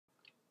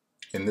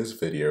In this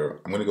video,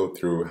 I'm going to go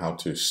through how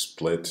to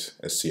split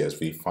a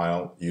CSV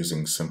file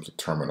using simply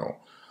Terminal.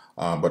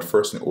 But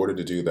first, in order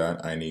to do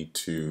that, I need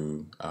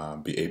to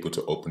be able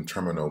to open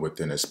Terminal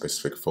within a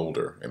specific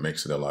folder. It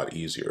makes it a lot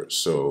easier.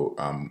 So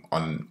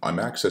on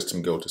Mac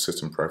system, go to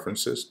System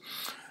Preferences.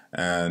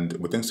 And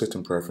within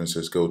System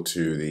Preferences, go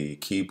to the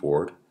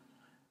keyboard.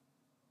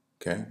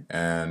 Okay,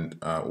 and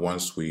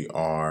once we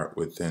are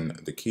within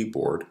the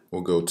keyboard,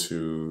 we'll go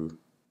to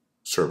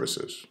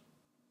Services.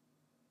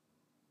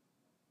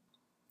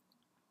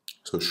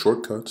 So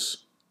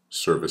Shortcuts,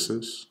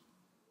 Services,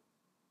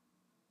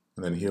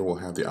 and then here we'll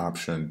have the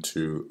option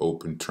to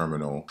open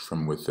Terminal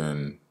from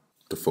within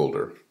the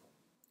folder.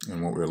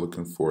 And what we're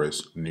looking for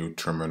is New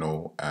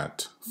Terminal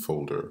at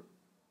Folder.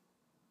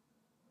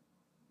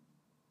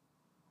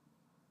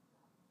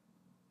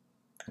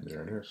 And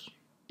there it is.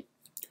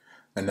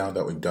 And now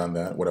that we've done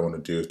that, what I want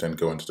to do is then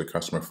go into the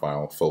customer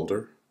file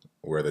folder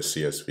where the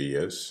CSV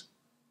is.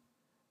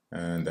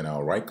 And then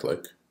I'll right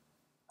click,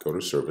 go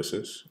to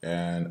Services,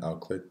 and I'll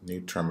click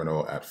New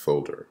Terminal at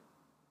Folder.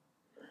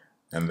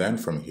 And then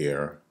from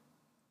here,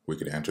 we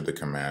can enter the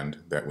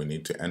command that we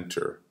need to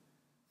enter.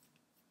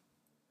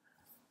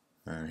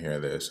 And here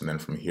it is. And then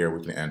from here,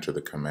 we can enter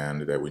the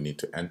command that we need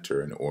to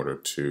enter in order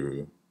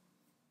to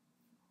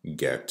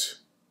get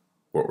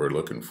what we're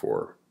looking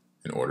for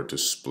in order to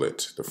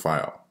split the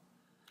file.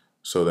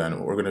 So then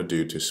what we're going to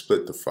do to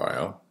split the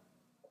file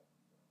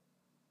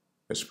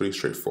is pretty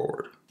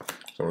straightforward.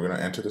 So we're going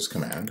to enter this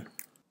command.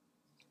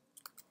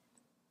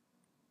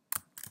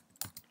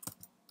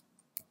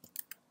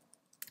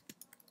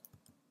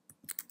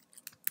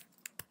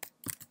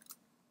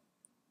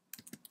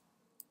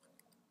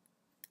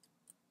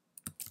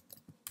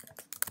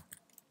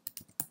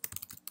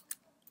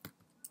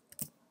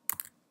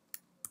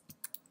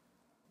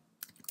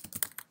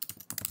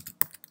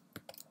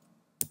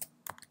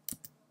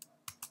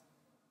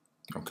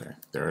 Okay,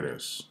 there it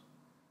is.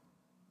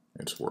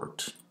 It's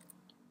worked.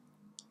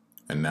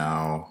 And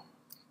now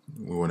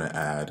we want to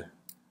add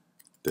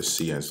the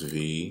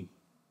CSV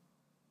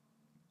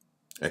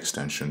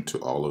extension to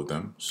all of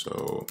them.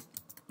 So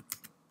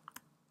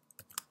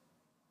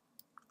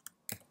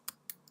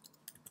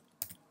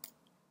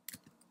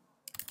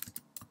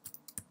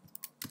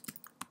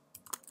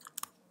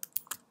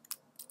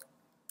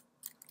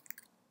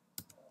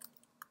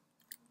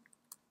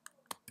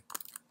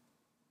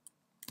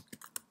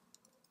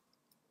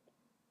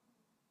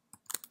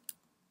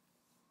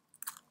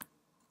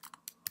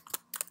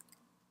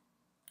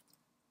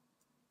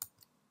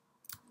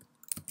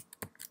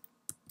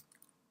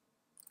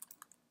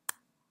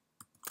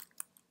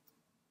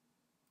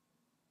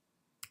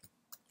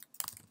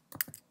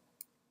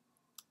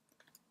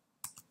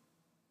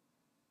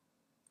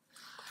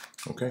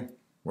okay,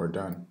 we're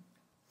done.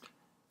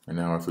 And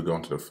now if we go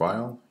into the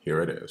file,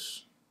 here it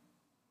is.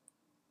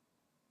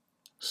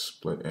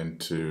 Split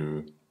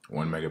into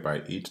 1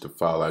 megabyte each. The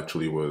file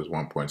actually was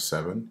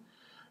 1.7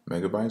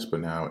 megabytes, but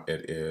now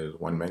it is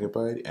 1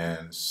 megabyte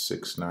and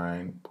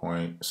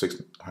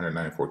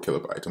 694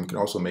 kilobytes. And we can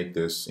also make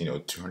this,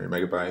 200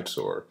 megabytes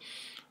or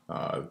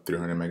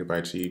 300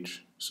 megabytes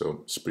each.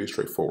 So it's pretty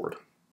straightforward.